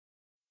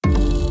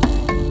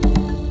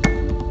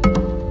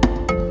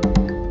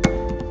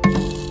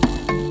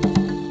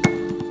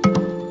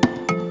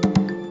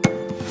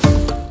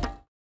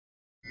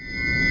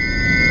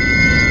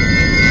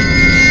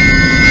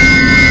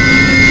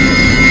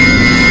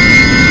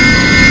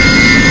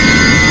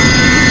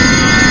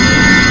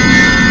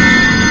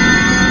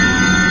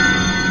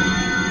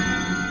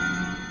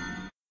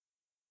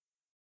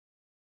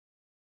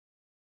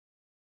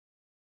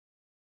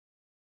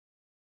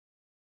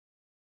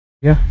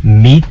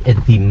meet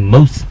at the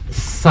most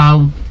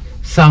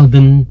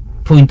southern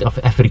point of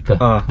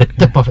Africa, the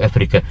tip of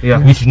Africa,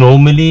 which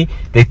normally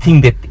they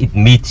think that it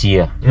meets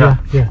here.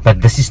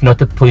 But this is not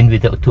the point where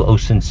the two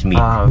oceans meet.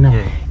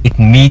 It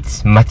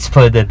meets much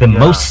further. The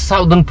most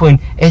southern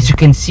point, as you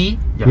can see,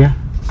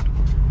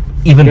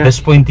 even this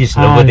point is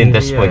lower than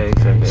this point.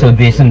 Exactly. So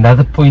there's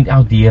another point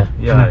out here,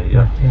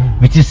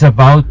 which is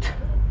about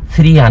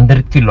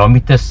 300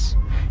 kilometers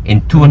in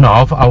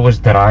 2.5 hours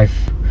drive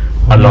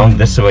along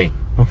this way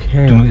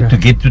to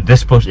get to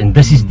this post. And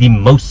this is the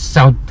most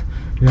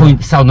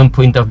southern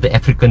point of the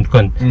African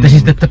continent. This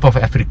is the tip of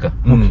Africa.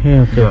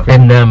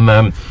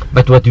 And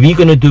but what we're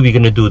gonna do, we're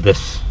gonna do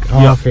this.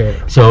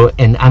 So,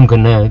 and I'm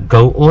gonna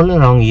go all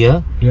along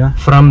here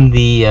from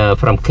the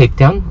from Cape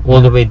Town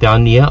all the way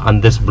down here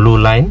on this blue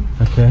line,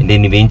 and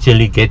then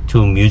eventually get to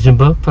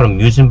Muizenberg. From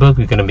Muizenberg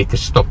we're gonna make a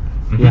stop,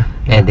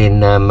 and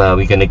then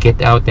we're gonna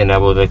get out, and I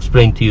will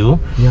explain to you,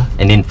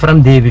 and then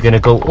from there we're gonna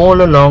go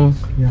all along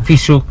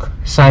Fieshoek,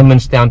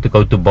 Simonstown to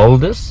go to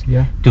Boulders,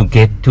 to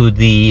get to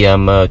the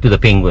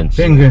penguins.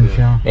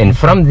 And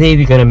from there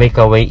we're gonna make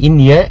our way in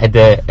here at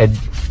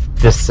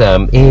this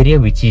area,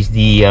 which is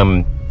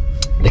the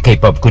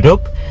Cape of Good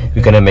Hope.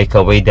 We're gonna make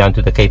our way down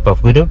to the Cape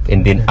of Good Hope,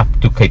 and then up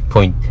to Cape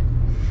Point.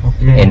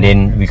 And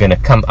then we're gonna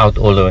come out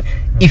all the way.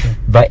 If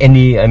by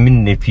any,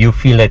 if you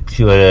feel that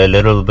you're a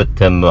little bit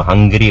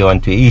hungry or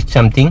want to eat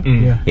something,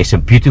 there's a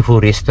beautiful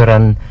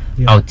restaurant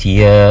out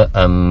here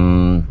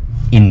in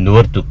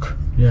Noordhoek.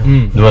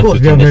 Of course,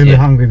 we are very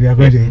hungry. We are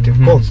going to eat,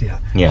 of course.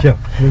 Sure.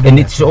 And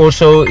it's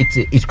also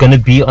it's going to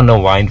be on a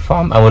wine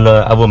farm. I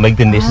will make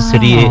the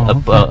necessary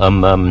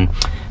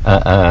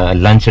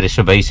lunch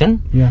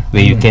reservation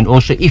where you can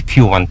also, if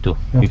you want to,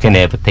 you can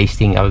have a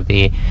tasting out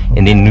there.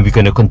 And then we're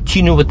going to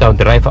continue with our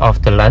drive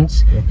after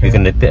lunch. We're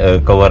going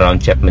to go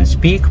around Chapman's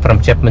Peak.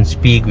 From Chapman's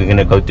Peak we're going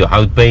to go to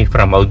Hout Bay.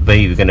 From Hout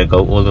Bay we're going to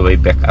go all the way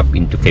back up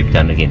into Cape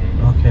Town again.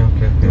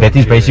 That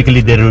is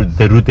basically the route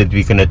that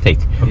we're going to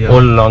take all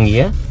along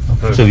here.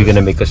 So we're going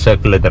to make a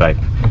circular drive,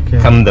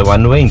 come the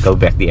one way and go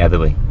back the other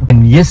way.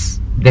 And yes,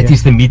 that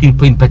is the meeting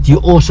point, but you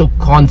also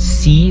can't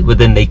see with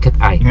the naked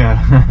eye.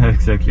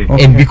 Exactly.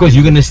 And because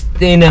you're going to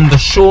stand on the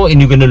shore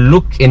and you're going to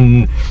look,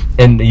 and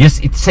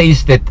yes, it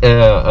says that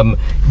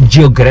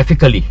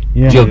geographically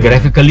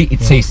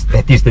it says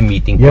that is the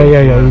meeting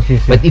point.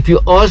 But if you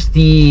ask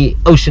the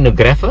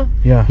oceanographer,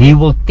 he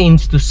will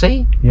tend to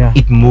say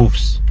it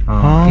moves.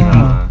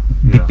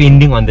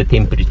 Depending on the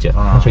temperature,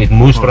 so it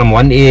moves from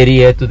one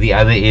area to the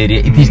other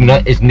area. It is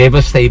not, it's never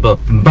stable,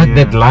 but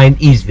that line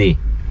is there.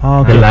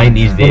 The line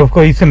is there. But of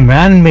course, it's a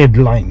man-made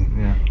line.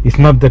 It's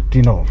not that,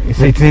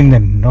 it's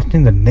in not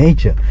in the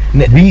nature.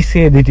 We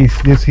say that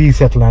this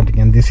is Atlantic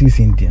and this is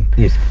Indian.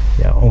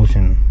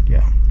 Ocean.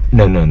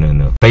 No.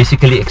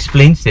 Basically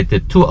explains that the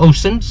two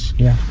oceans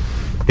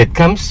that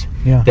comes,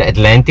 the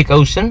Atlantic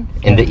Ocean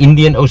and the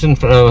Indian Ocean,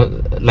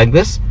 like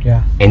this,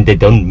 and they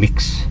don't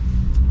mix.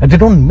 They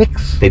don't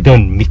mix. They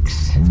don't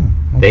mix.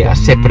 They are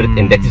separate,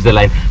 and that is the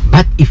line.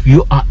 But if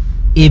you are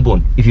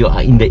airborne, if you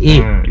are in the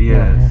air,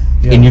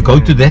 and you go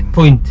to that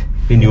point,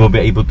 then you will be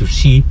able to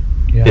see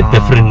the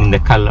difference in the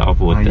color of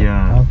water.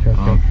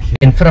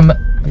 And from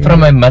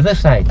my mother's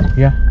side,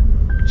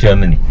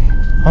 Germany.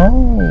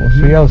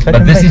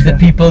 But this is the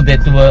people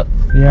that were.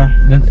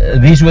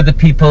 These were the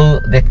people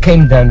that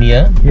came down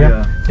here.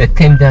 That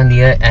came down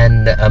here,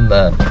 and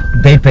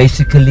they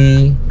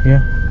basically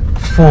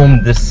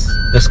formed this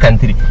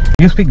country.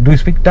 Do you speak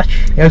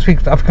Dutch? I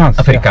speak Afrikaans.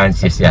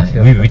 Afrikaans, yes,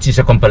 which is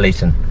a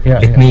compilation.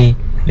 Let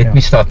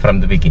me start from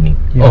the beginning.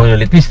 Or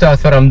let me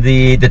start from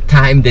the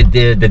time that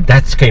the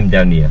Dutch came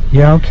down here.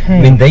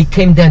 When they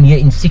came down here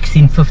in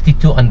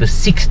 1652 on the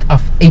 6th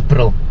of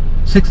April.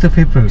 6th of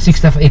April.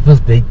 6th of April,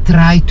 they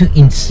tried to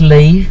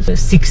enslave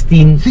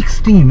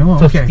 1652.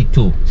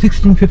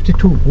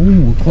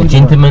 1652. A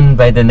gentleman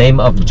by the name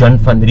of John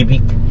van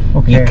Riebeeck.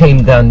 He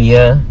came down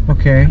here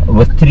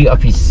with 3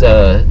 of his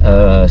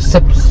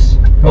ships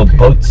or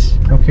boats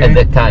at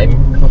that time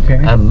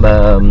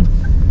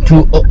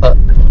to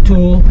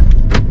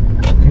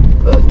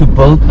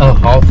build a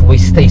halfway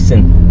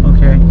station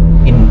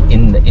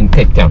in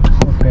Cape Town.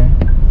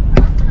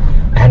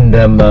 And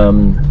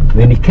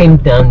when he came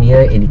down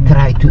here and he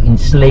tried to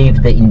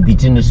enslave the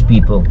indigenous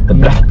people, the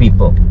black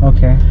people.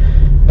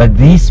 But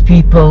these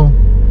people,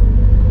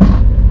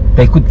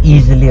 they could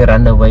easily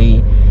run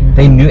away.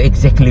 They knew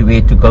exactly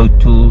where to go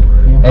to,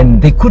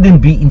 and they couldn't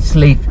be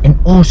enslaved. And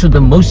also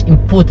the most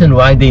important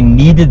why they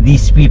needed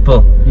these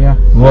people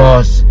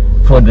was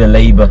for the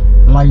labor.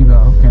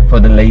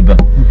 For the labor.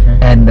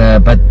 And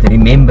but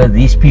remember,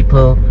 these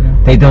people,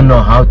 they don't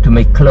know how to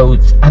make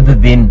clothes other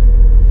than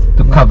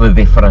to cover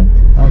their front.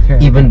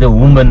 Even the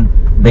women,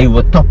 they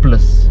were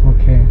topless.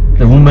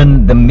 The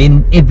women, the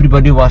men,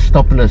 everybody was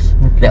topless.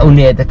 They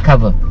only had a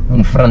cover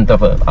in front of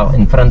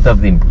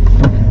them.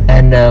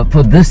 And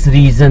for this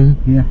reason,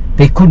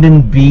 they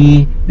couldn't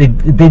be.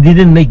 They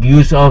didn't make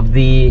use of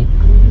the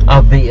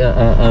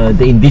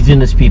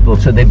indigenous people.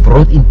 So they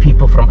brought in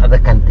people from other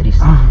countries,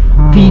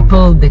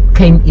 people that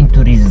came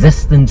into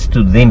resistance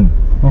to them.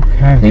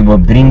 Okay. They will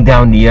bring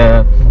down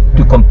here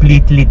to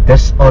completely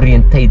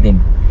disorientate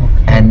them.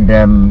 And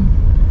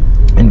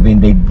when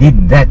they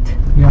did that,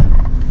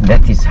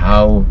 that is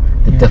how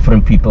the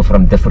different people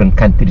from different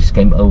countries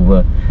came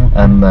over.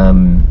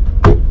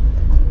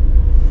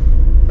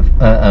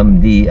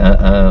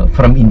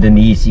 From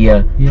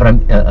Indonesia,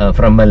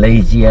 from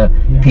Malaysia,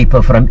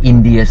 people from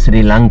India,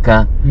 Sri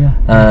Lanka,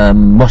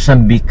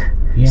 Mozambique,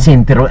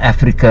 Central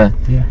Africa,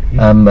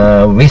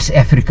 West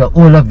Africa.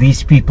 All of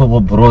these people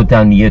were brought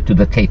down here to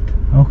the Cape.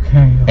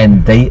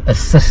 And they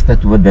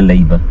assisted with the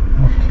labor,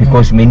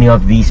 because many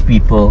of these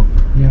people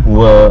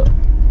were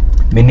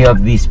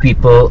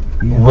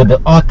the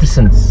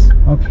artisans.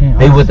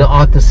 They were the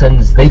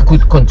artisans. They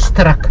could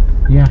construct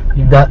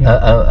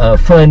the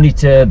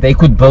furniture. They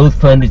could build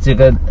furniture.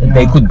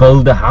 They could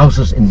build the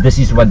houses, and this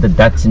is what the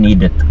Dutch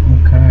needed.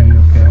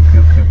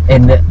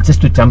 And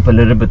just to jump a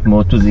little bit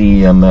more to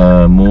the in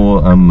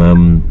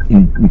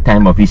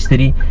time of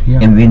history,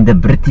 and when the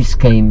British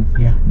came,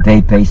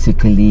 they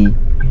basically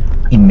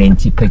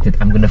emancipated.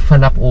 I'm going to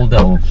fill up all the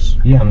holes.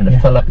 I'm going to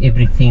fill up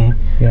everything.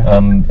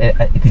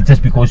 It is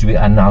just because we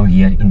are now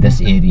here in this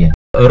area.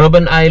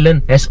 Robben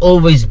Island has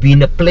always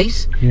been a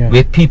place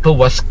where people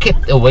was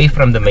kept away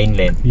from the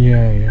mainland.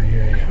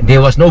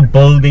 There was no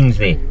buildings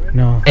there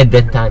at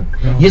that time.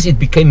 Yes, it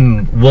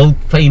became world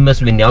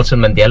famous when Nelson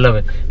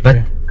Mandela,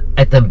 but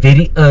at a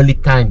very early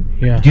time,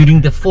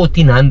 during the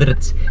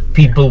 1400s,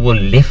 people were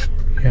left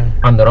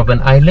on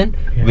Robben Island,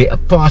 where a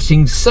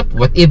passing ship,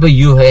 whatever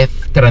you have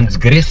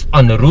transgressed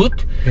on the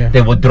route, they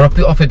will drop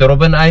you off at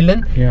Robben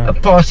Island. A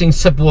passing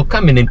ship will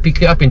come in and pick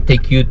you up and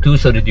take you to,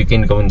 so that you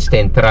can go and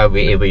stand trial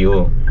wherever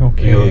you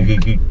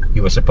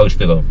were supposed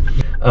to go.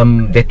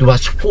 That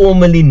was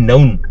formerly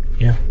known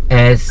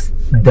as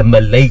the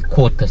Malay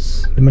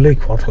quarters. The Malay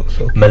quarters.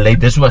 Malay.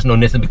 This was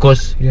known as,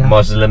 because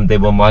Muslim, they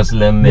were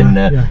Muslim,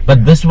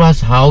 but this was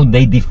how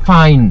they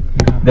defined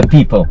the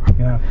people.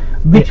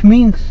 Which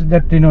means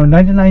that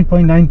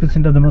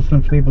 99.9% of the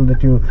Muslim people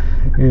that you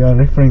are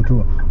referring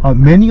to,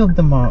 many of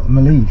them are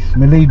Malay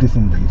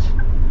descendants.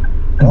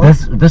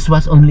 This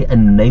was only a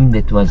name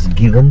that was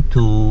given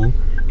to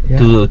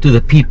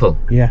the people.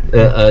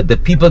 The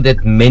people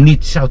that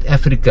managed South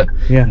Africa.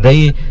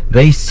 They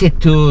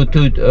said to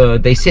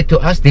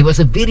us, there was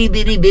a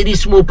very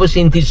small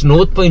percentage,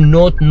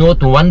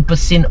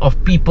 0.001%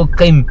 of people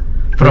came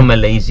from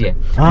Malaysia.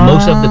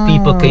 Most of the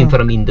people came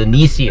from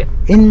Indonesia,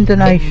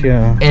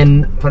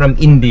 and from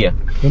India.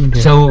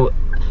 So,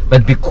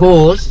 but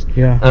because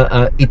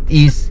it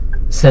is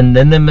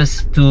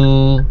synonymous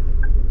to,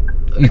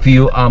 if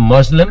you are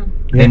Muslim,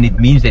 then it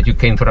means that you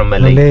came from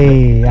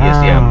Malay.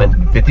 Yes, but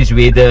that is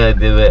where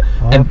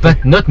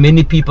but not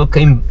many people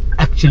came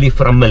actually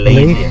from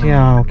Malaysia.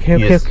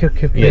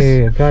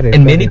 Got it.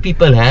 And many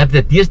people have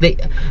that. Yes,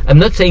 I'm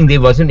not saying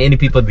there wasn't any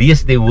people.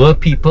 Yes, there were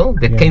people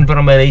that came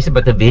from Malaysia,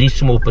 but a very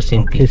small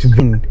percentage.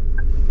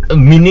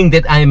 Meaning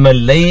that I'm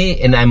Malay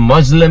and I'm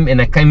Muslim,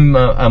 and I came.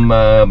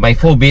 My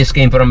forebears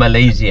came from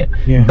Malaysia.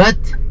 But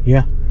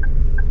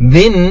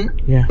then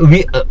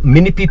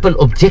many people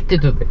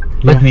objected to it,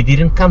 but we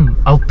didn't come.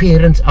 Our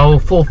parents, our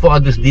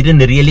forefathers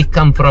didn't really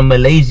come from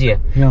Malaysia.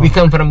 We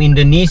come from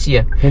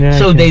Indonesia.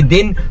 So they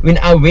then, when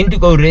I went to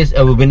go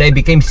when I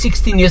became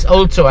 16 years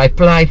old, so I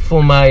applied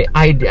for my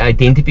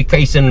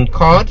identification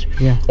card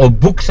or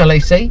book, shall I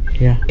say,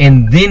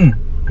 and then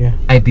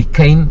I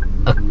became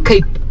a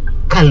Cape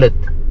Coloured.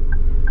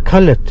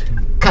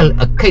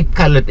 A Cape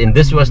Coloured, and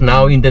this was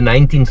now in the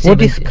 1970s.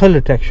 What is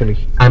coloured actually?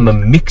 I'm a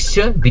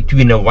mixture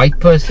between a white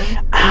person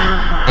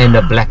and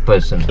a black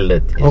person.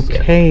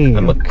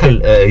 I'm a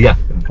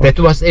that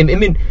was, I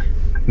mean,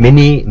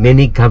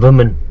 many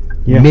government,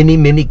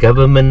 many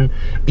government.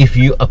 If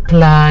you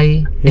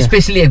apply,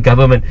 especially at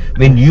government,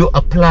 when you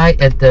apply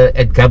at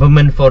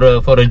government for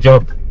a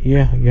job,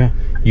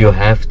 you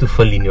have to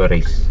fill in your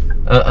race,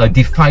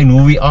 define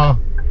who we are.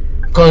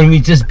 Can't we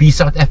just be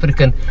South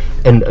African?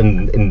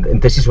 And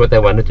this is what I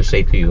wanted to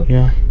say to you,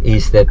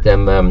 is that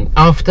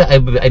after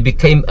I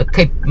became a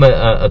Cape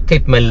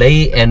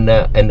Malay and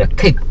a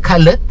Cape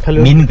Coloured,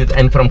 meaning that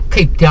I'm from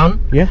Cape Town.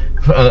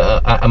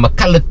 I'm a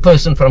coloured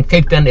person from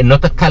Cape Town, and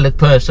not a coloured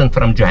person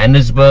from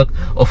Johannesburg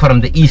or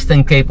from the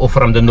Eastern Cape or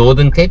from the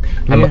Northern Cape.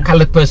 I'm a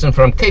coloured person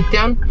from Cape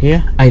Town.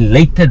 I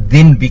later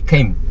then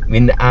became,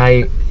 when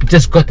I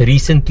just got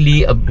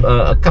recently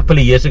a couple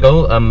of years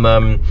ago,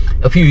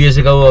 a few years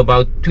ago,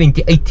 about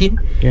 2018,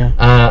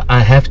 I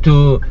have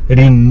to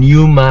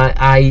renew my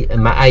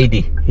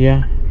ID,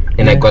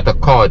 and I got a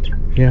card,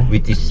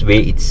 which is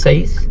where it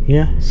says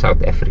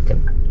South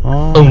African.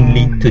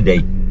 Only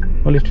today,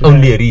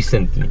 only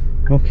recently.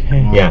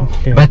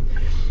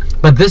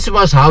 But this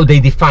was how they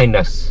defined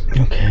us.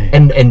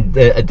 And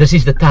this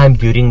is the time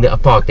during the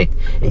apartheid.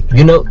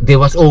 You know, there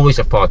was always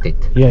apartheid.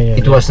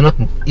 It was not.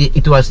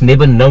 It was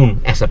never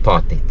known as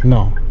apartheid.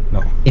 No.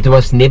 It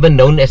was never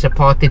known as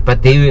apartheid,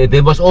 but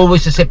there was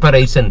always a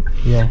separation.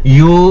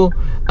 It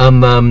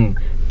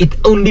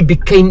only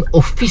became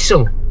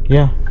official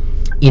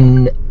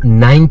in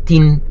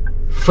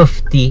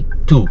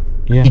 1952.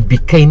 It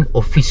became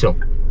official.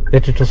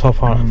 That it was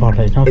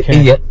apartheid.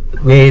 Okay. Yeah,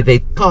 where they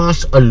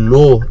passed a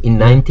law in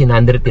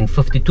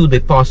 1952. They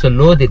passed a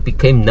law that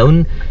became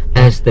known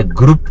as the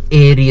Group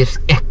Areas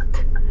Act.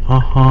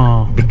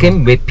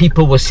 Became where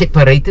people were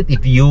separated.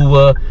 If you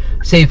were,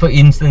 say for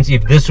instance,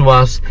 if this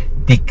was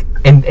the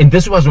and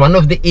this was one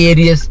of the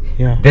areas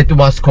that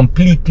was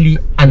completely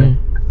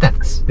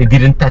untouched. They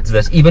didn't touch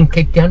this. Even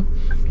Cape Town.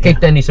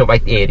 Cape Town is a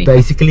white area.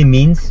 Basically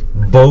means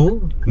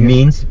bow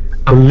means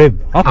up, live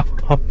up.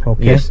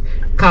 Okay. Yes.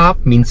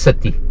 Kaap means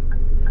city.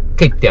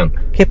 Cape Town.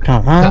 Cape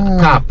Town.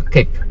 Kaap,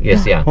 Cape.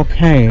 Yes, yeah.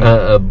 Okay.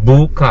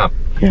 Boo, Kaap.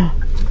 Yeah.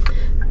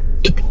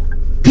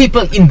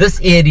 People in this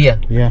area.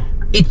 Yeah.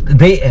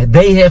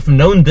 They have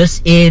known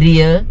this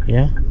area.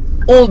 Yeah.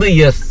 All the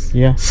years.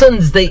 Yeah.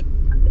 Since they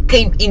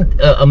came in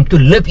to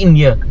live in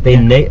here, they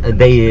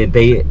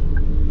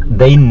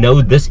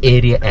know this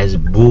area as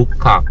Boo,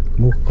 Kaap.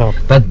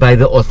 But by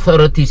the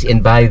authorities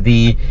and by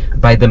the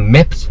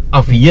maps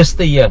of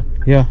yesteryear,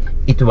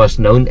 it was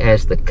known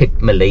as the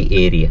Cape Malay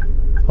area.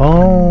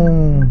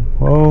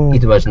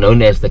 It was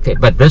known as the Cape,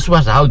 but this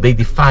was how they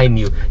define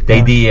you.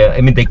 They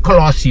they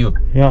class you.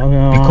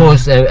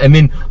 Because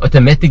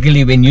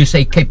automatically when you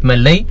say Cape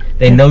Malay,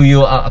 they know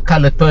you are a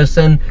colored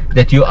person,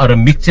 that you are a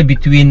mixture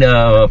between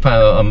a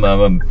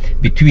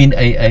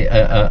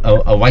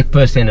white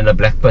person and a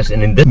black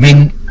person. And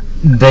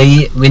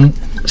when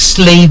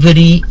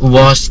slavery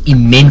was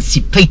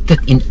emancipated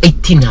in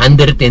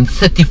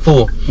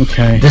 1834,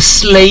 the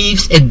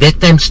slaves at that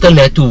time still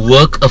had to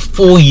work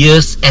 4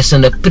 years as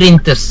an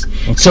apprentice.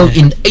 So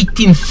in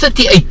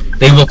 1838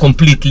 they were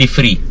completely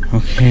free.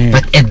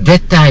 But at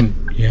that time,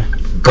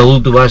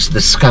 gold was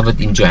discovered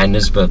in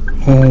Johannesburg.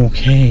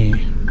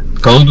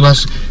 Gold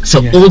was, so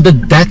all the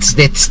Dutch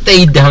that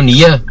stayed down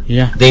here,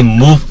 they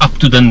moved up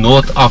to the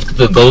north after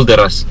the gold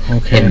rush,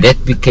 and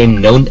that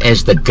became known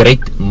as the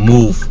Great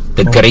Move,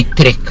 the Great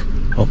Trek.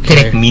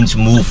 Trek means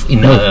move.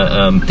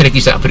 Trek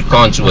is an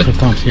Afrikaans word.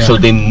 So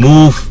they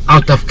move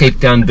out of Cape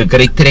Town, the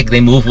Great Trek.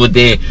 They move with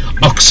their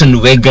oxen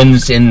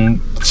wagons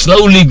and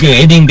slowly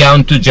heading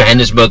down to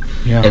Johannesburg,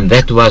 and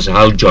that was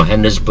how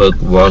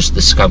Johannesburg was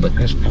discovered.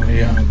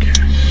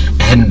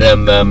 And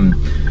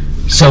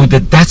so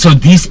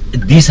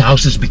these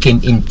houses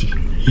became empty.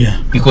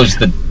 Because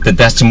the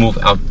Dutch moved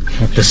out.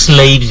 The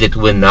slaves that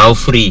were now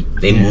free,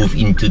 they move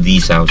into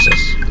these houses.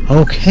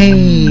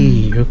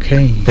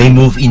 They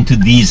move into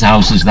these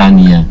houses down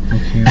here.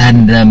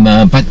 And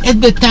but at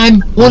the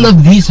time, all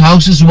of these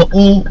houses were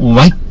all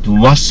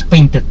whitewash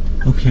painted.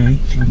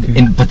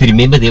 But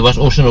remember, there was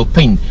also no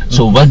paint.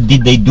 So what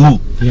did they do?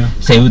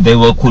 So they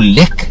will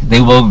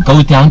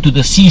go down to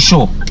the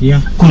seashore,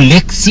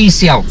 collect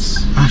seashells,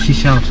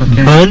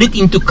 burn it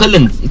into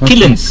kilns,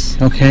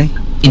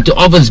 into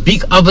ovens,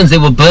 big ovens. They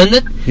will burn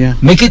it,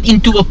 make it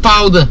into a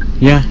powder,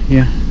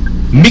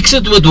 mix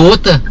it with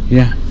water,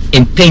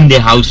 and paint their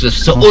houses.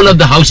 So all of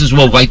the houses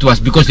were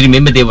whitewashed, because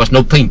remember, there was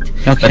no paint.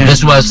 But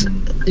this was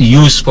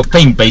used for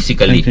paint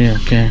basically.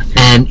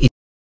 And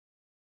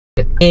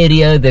the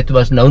area that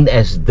was known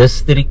as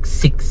District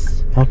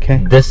 6.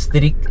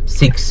 District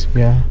 6.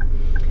 Where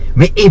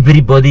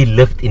everybody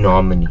lived in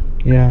harmony.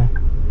 Where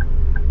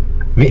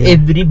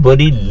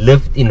everybody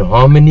lived in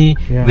harmony,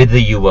 whether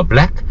you were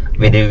black,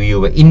 whether you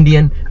were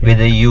Indian,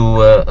 whether you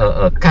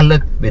were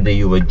colored, whether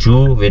you were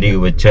Jew, whether you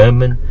were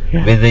German,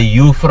 whether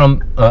you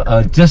from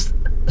just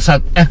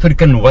South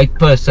African white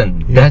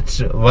person.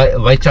 That's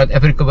why South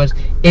Africa was.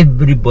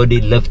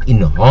 Everybody lived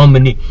in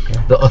harmony.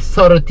 The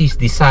authorities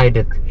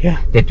decided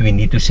that we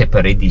need to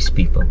separate these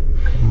people,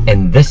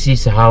 and this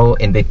is how.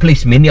 And they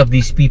placed many of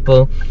these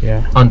people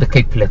on the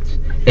Cape Flats,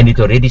 and it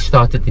already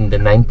started in the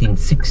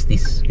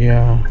 1960s.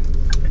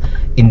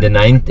 In the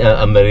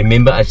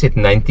remember I said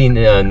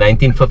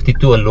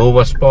 1952 a law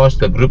was passed,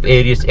 the Group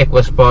Areas Act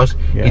was passed.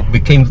 It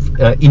became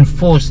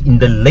enforced in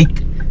the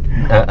late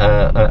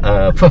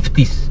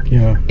 50s,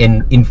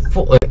 and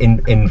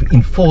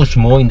enforced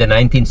more in the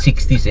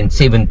 1960s and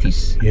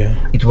 70s.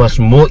 It was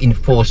more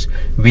enforced,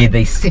 where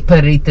they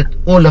separated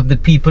all of the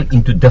people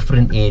into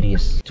different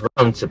areas,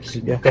 townships.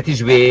 That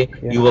is where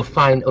you will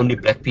find only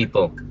black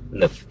people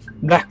live.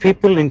 Black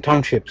people in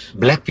townships.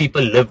 Black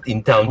people lived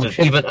in townships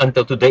even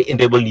until today, and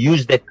they will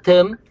use that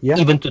term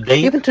even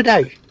today.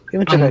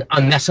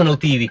 On national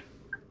TV.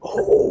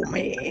 Oh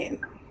man!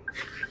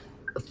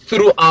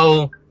 Through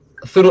our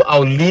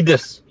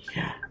leaders,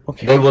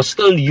 they will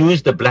still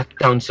use the black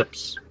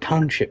townships.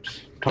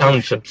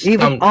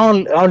 Even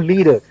our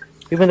leader,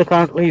 even the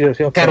current leaders.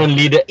 Current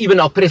leader, even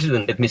our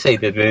president. Let me say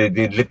that.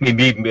 Let me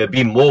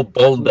be more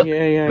bolder.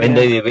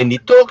 When he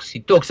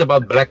talks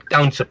about black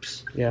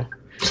townships.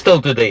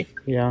 Still today.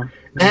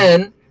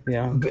 And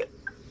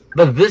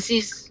but this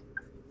is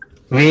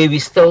where we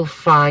still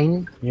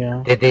find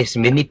that there's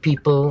many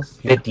people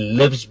that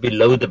lives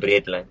below the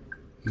breadline.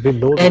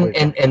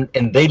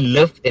 And they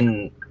live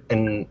in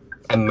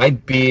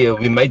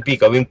we might be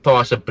going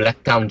past a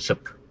black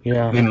township.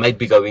 We might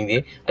be going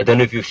there. I don't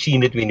know if you've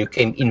seen it when you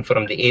came in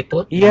from the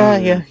airport.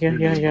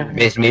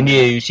 There's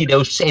many. You see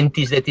those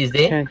shanties that is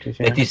there.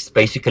 That is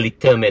basically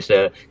termed as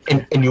a,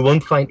 and you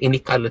won't find any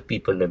colored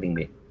people living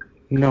there.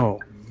 No.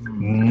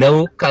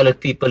 No colored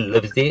people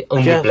lives there,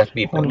 only Just black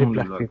people. Only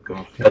black people.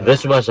 Yeah. But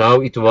this was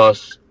how it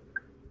was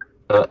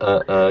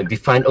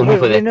defined only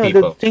for that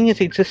people. The thing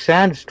is, it's a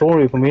sad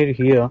story for me to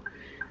hear.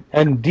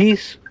 And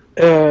these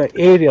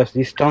areas,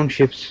 these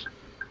townships,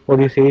 or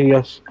these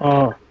areas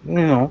are,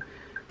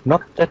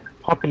 not that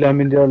popular. I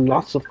mean, there are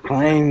lots of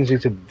crimes. They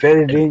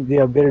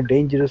are very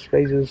dangerous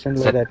places and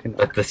like that.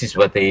 But this is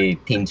what they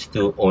tend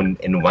to own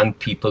and want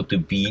people to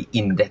be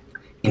in that.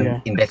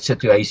 In that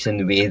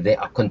situation where they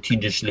are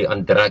continuously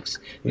on drugs,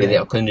 where they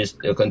are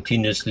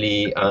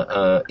continuously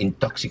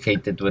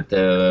intoxicated with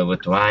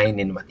wine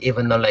and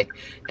whatever,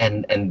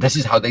 and this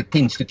is how they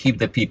tend to keep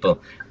the people.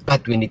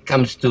 But when it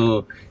comes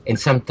to, and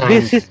sometimes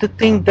this is the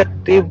thing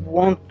that they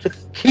want to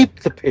keep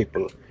the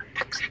people.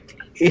 Exactly.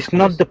 It's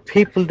not the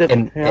people that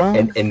and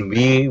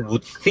we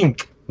would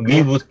think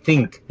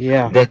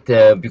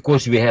that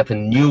because we have a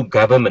new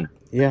government.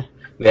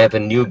 We have a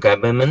new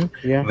government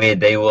where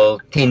they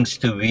will tend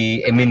to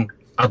be,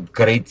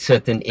 upgrade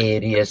certain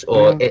areas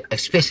or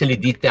especially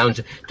these towns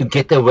to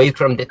get away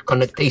from that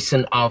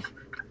connotation of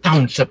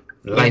township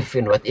life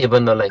and whatever,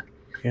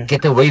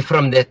 get away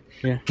from that.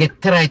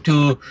 Try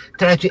to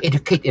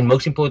educate, and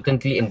most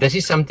importantly, and this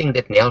is something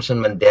that Nelson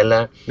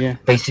Mandela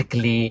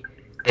basically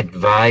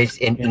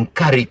advised and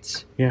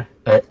encouraged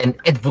and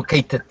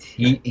advocated.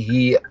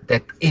 He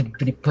that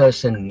every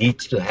person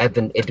needs to have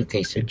an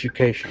education.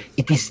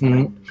 It is,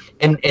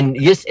 and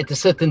yes, at a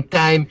certain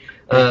time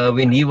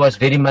when he was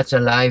very much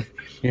alive,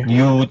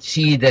 you would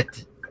see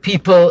that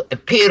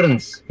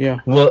parents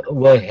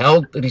were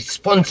held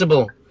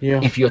responsible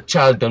if your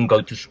child don't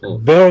go to school.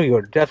 Very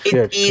good. That's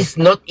it is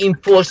not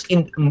enforced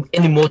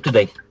anymore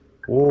today.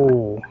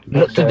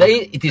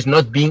 Today it is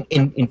not being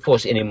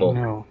enforced anymore.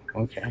 No.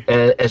 Okay.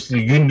 As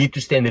you need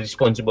to stand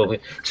responsible.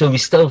 So we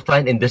still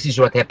find, and this is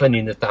what happened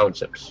in the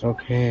townships.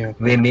 Okay.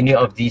 Where many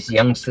of these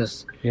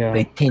youngsters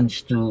they tend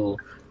to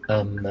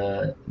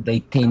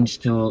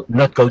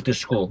not go to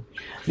school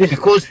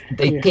because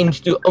they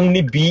tend to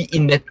only be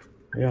in that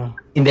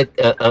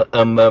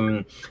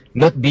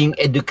not being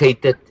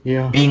educated,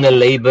 being a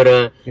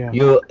laborer.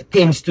 You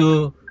tends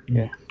to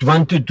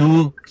want to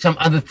do some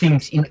other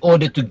things in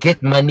order to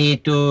get money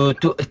to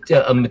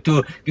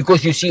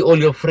because you see all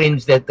your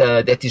friends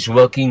that is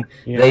working,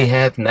 they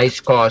have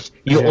nice cars.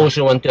 You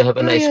also want to have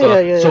a nice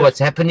car. So what's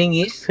happening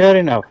is, fair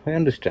enough, I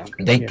understand,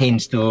 they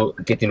tend to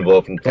get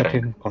involved in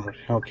crime.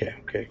 Okay.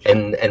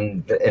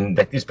 And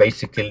that is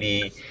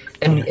basically,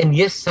 and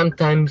yes,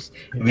 sometimes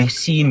we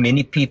see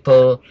many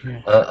people,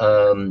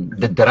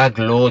 the drug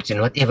lords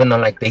and whatever,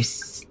 they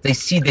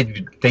see that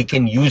they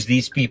can use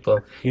these people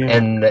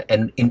and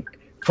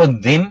for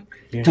them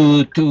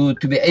to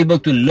be able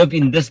to live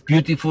in this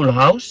beautiful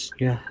house,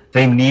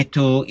 they need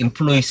to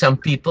employ some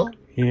people,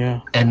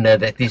 and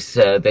that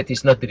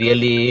is not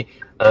really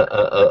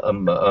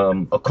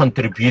a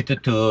contributor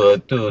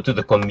to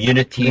the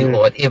community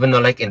or whatever,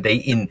 and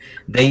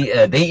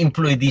they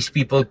employ these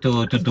people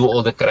to do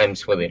all the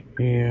crimes for them.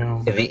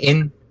 At the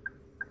end,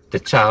 the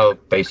child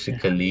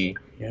basically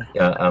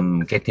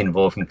get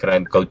involved in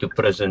crime, go to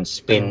prison,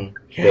 spend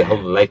their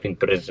whole life in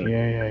prison.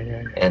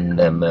 And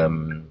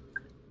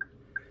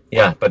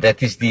but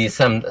that is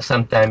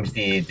sometimes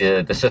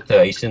the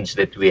situations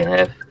that we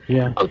have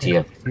out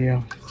here.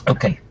 Okay.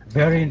 Okay.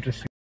 Very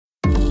interesting.